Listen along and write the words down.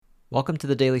Welcome to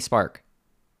the Daily Spark.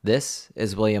 This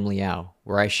is William Liao,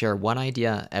 where I share one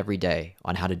idea every day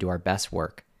on how to do our best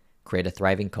work, create a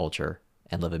thriving culture,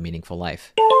 and live a meaningful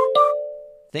life.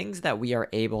 Things that we are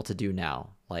able to do now,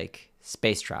 like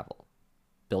space travel,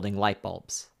 building light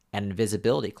bulbs, and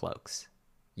invisibility cloaks.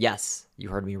 Yes, you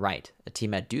heard me right. A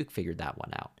team at Duke figured that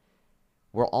one out.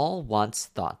 Were all once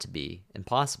thought to be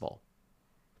impossible.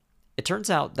 It turns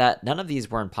out that none of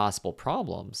these were impossible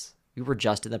problems. We were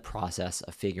just in the process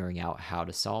of figuring out how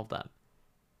to solve them.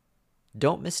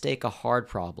 Don't mistake a hard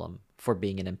problem for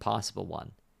being an impossible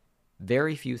one.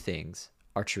 Very few things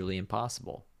are truly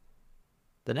impossible.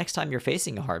 The next time you're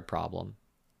facing a hard problem,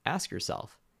 ask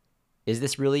yourself, is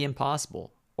this really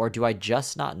impossible, or do I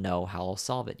just not know how I'll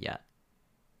solve it yet?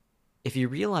 If you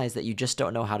realize that you just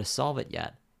don't know how to solve it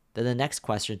yet, then the next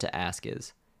question to ask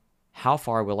is, how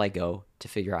far will I go to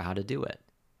figure out how to do it?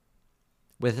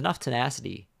 With enough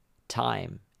tenacity,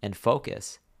 time, and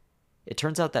focus, it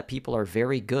turns out that people are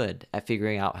very good at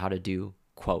figuring out how to do,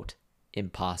 quote,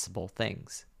 impossible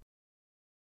things.